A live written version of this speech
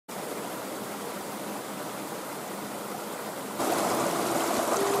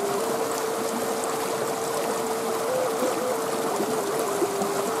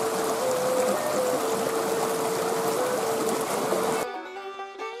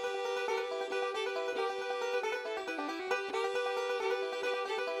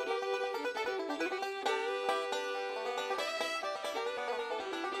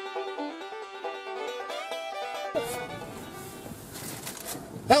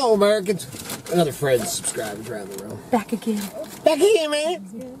Hello, Americans. Another friend subscribed around the room. Back again. Back again,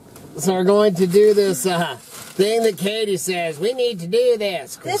 man. So we're going to do this thing that Katie says we need to do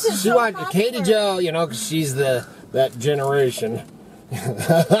this. This is she so watched KDee Jo, you know, because she's that generation.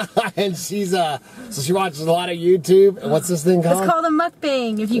 And she's so she watches a lot of YouTube. And what's this thing called? It's called a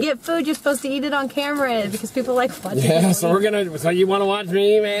mukbang. If you get food, you're supposed to eat it on camera because people like watching. Yeah, so we're gonna. So you want to watch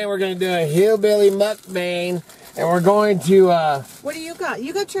me, man? We're gonna do a hillbilly mukbang, and we're going to. What do you got?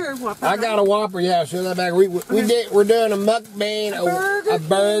 You got your Whopper. I got a Whopper. Yeah, show that back. We're doing a mukbang, a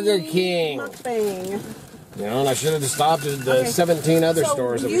Burger King. Mukbang. You know, and I should have just stopped at the 17 other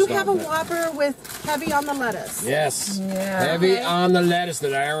stores that we you stopped have a at. Whopper with heavy on the lettuce. Yes. Yeah. Heavy on the lettuce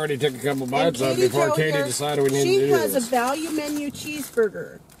that I already took a couple bites of before Katie decided we needed to do this. She has a value menu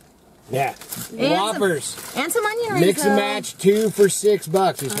cheeseburger. Yeah. And Whoppers. And some onion rings. Mix and match, 2 for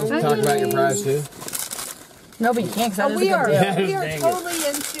 $6. You're supposed to talk about your price too. No, but you can't because We are Dang totally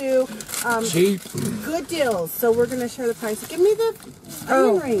into cheap. good deals, so we're going to share the price. Give me the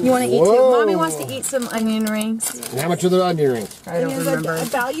onion rings. You want to eat too? Whoa. Mommy wants to eat some onion rings. And how much are the onion rings? I don't remember. A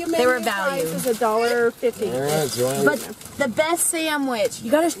value menu They were value. price is $1.50. All right, so But the best sandwich, you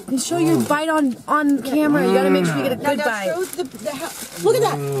gotta show your bite on camera. You gotta make sure you get a good bite. Show look at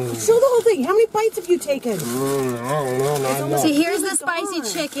that. Show the whole thing. How many bites have you taken? I don't know, not enough. See, here's the spicy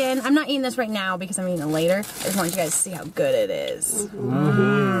chicken. I'm not eating this right now because I'm eating it later. I just want you guys to see how good it is.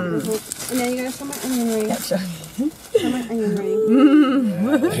 And then you're going to show my onion ring. Yeah, sure. Show my onion ring.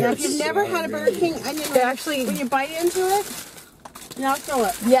 Now, if you've never had a Burger King onion ring, actually, when you bite into it, now show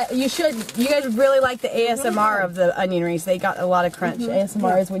it. yeah, you should. You guys really like the ASMR of the onion rings. They got a lot of crunch.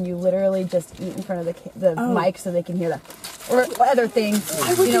 ASMR is when you literally just eat in front of the mic so they can hear that. Or other things.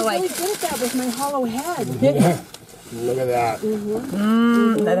 I would be really good at that with my hollow head. Yeah. Look at that.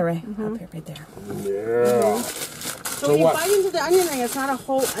 Another way. Up here, right there. Yeah. So when you bite into the onion ring, it's not a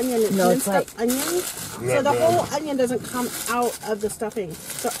whole onion. It's minced up onion. So the whole onion doesn't come out of the stuffing.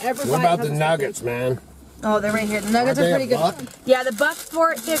 So every What bite about has the a nuggets, stuffing. man? Oh, they're right here. The nuggets Are are they pretty a buck? good. Yeah, the buck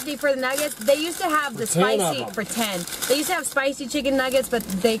 $4.50 for the nuggets. They used to have the 10 of spicy them. for 10. They used to have spicy chicken nuggets, but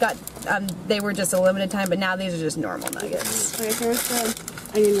they got they were just a limited time. But now these are just normal nuggets. All right, here's the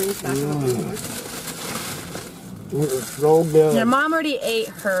onion rings back It's so good. Yeah, Mom already ate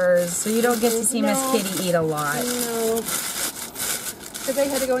hers, so you don't get to see Miss KDee eat a lot. No. Because I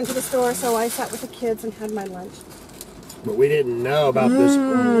had to go into the store, so I sat with the kids and had my lunch. But we didn't know about this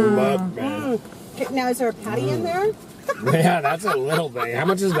mukbang. Okay, now, is there a patty in there? Yeah, that's a little thing. How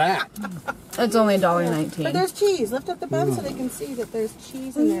much is that? It's only $1.19. But there's cheese. Lift up the bun so they can see that there's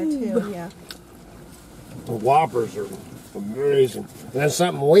cheese in there, too. Yeah. The Whoppers are amazing. And that's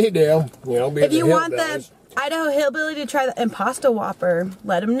something we do. You know, If you want the Idaho Hillbilly to try the Impasta Whopper,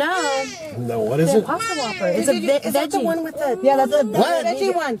 let him know. No, what is The it? Impasta Whopper. It's a Is veggie. that the one with the... Yeah, that's the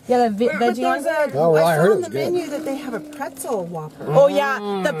veggie one. Yeah, the But veggie there's one. Oh, well, I I saw heard on it the was good. menu that they have a pretzel Whopper. Oh yeah,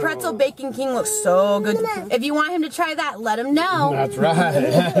 the pretzel Bacon King looks so good. If you want him to try that, let him know. That's right.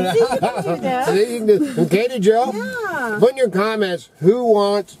 See, you can do that. So you can do, and KDee Jo, Yeah. put in your comments who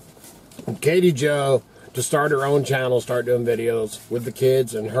wants KDee Jo to start her own channel, start doing videos with the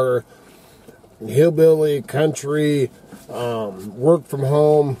kids and her hillbilly country work from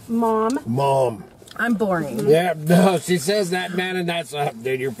home mom. I'm boring. Yeah, no, she says that, man, and that's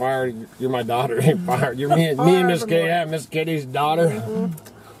dude, you're fired. You're my daughter. You're fired. You're me and Miss KDee. Yeah, Miss KDee's daughter.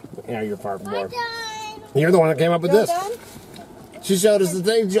 Yeah, you're fired from work. You're the one that came up with this. She showed us the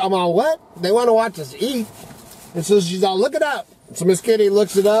thing. I'm all, what? They want to watch us eat. And so she's all, look it up. So Miss KDee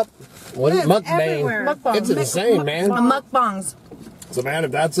looks it up. What is mukbang? Mukbang. It's insane, man. Mukbangs. So, man,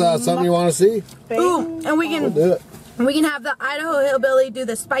 if that's something you want to see, Ooh, and we we'll do it. can have the Idaho Hillbilly do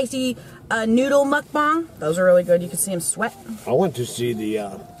the spicy noodle mukbang. Those are really good. You can see him sweat. I went to see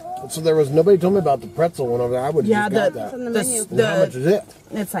the, so there was, nobody told me about the pretzel one over there. I would have just got that. on the menu. And how much is it?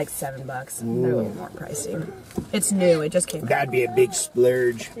 It's like $7. They're a little more pricey. It's new. It just came out. That'd be a big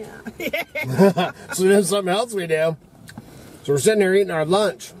splurge. Yeah. So then something else we do. So we're sitting there eating our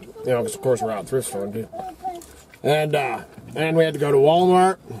lunch. You know, because of course we're out thrift store too. And we had to go to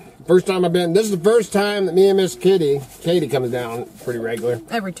Walmart. First time I've been, this is the first time that me and Miss Katie comes down pretty regular.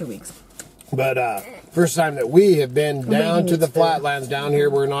 Every 2 weeks. But first time that we have been down to the flatlands down here.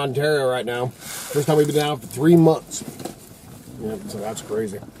 We're in Ontario right now. First time we've been down for 3 months. Yeah, so that's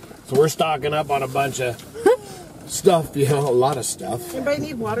crazy. So we're stocking up on a bunch of stuff, you know, a lot of stuff. Anybody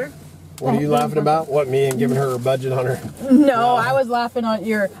need water? What are you laughing about? What, me and giving her a budget on her? No, I was laughing on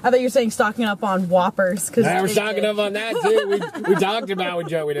I thought you were saying stocking up on Whoppers. We're stocking up on that too. We talked about it with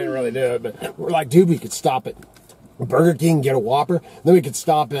Joe. We didn't really do it, but we're like, dude, we could stop it. Burger King, get a Whopper. Then we could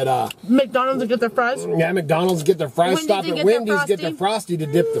stop at McDonald's to get their fries. Yeah, McDonald's, get their fries. Wendy's Stop to at get Wendy's, their get their Frosty to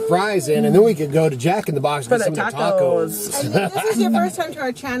dip the fries in, and then we could go to Jack in the Box and get some of the tacos. And if this is your first time to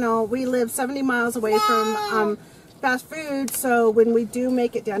our channel, we live 70 miles away from fast food, so when we do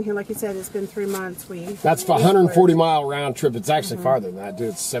make it down here, like you said, it's been 3 months. That's a 140-mile round trip. It's actually farther than that, dude.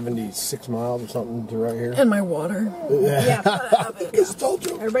 It's 76 miles or something to right here. And my water. Yeah. Just told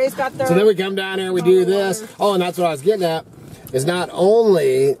you. Everybody's got their... So then we come down here, we do this. Oh, and that's what I was getting at. Is not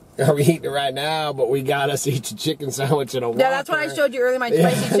only are we eating it right now, but we got us each a chicken sandwich and a Whopper. Yeah, that's what I showed you earlier, my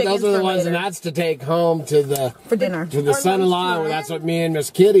spicy chicken. Those are the ones, and that's to take home to the... For dinner. To the son-in-law. That's what me and Miss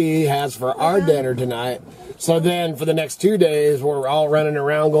KDee has for our dinner tonight. So then for the next 2 days, we're all running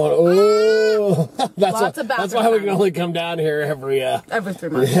around going, oh. That's why we can only come down here every 3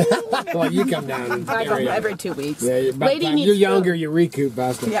 months. Well, you come down every 2 weeks. Yeah, you're younger, you recoup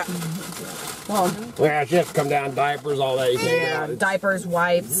faster. Yeah. Well, yeah, she has to come down, diapers, all that. Yeah, diapers,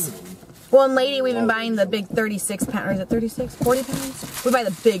 wipes. Well, and Lady, we've been buying the big 36 pound, or is it 36? 40 pounds? We buy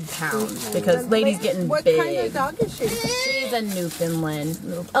the big pounds because Lady's getting what big. What kind of dog is she? She's a Newfoundland,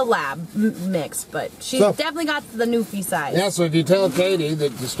 a lab mix, but she's definitely got the Newfie size. Yeah, so if you tell KDee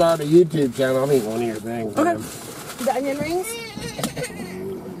that to start a YouTube channel, I'll eat one of your things. Okay. The onion rings?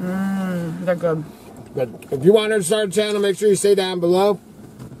 They're good. But if you want her to start a channel, make sure you stay down below.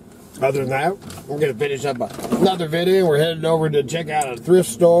 Other than that, we're going to finish up another video. We're headed over to check out a thrift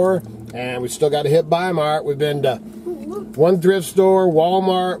store, and we still got to hit Bi-Mart. We've been to one thrift store,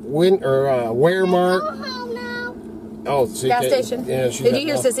 Walmart, Waremark. Oh, see, gas station. Yeah, did you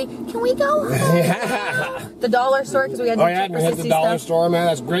hear Sissy? Can we go home? The dollar store, because we had to check for hit Sissy the dollar stuff. store, man.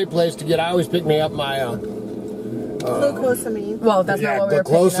 That's a great place to get. I always pick me up my glucosamine. Well, that's not what we were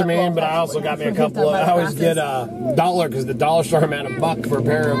picking up. Glucosamine, but I also got me a couple of. I always get a dollar because the dollar store man $1 for a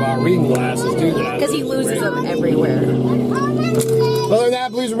pair of reading glasses too. Because he loses them everywhere. Other than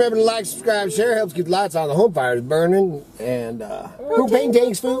that, please remember to like, subscribe, share. Helps keep the lights on, the home fire is burning, and propane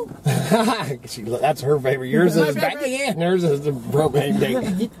tanks food. That's her favorite. Yours is back again. Hers is the propane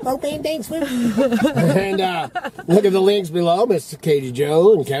tank. Propane tanks food. And look at the links below. Miss KDee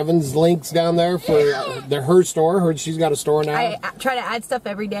Jo and Kevin's links down there for her store. She's got a store now. I try to add stuff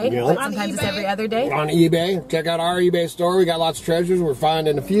every day, but sometimes it's every other day. On eBay. Check out our eBay store. We got lots of treasures. We're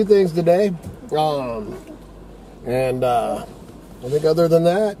finding a few things today. I think other than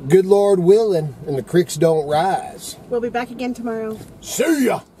that, good Lord willing, and the creeks don't rise. We'll be back again tomorrow. See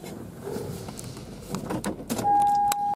ya!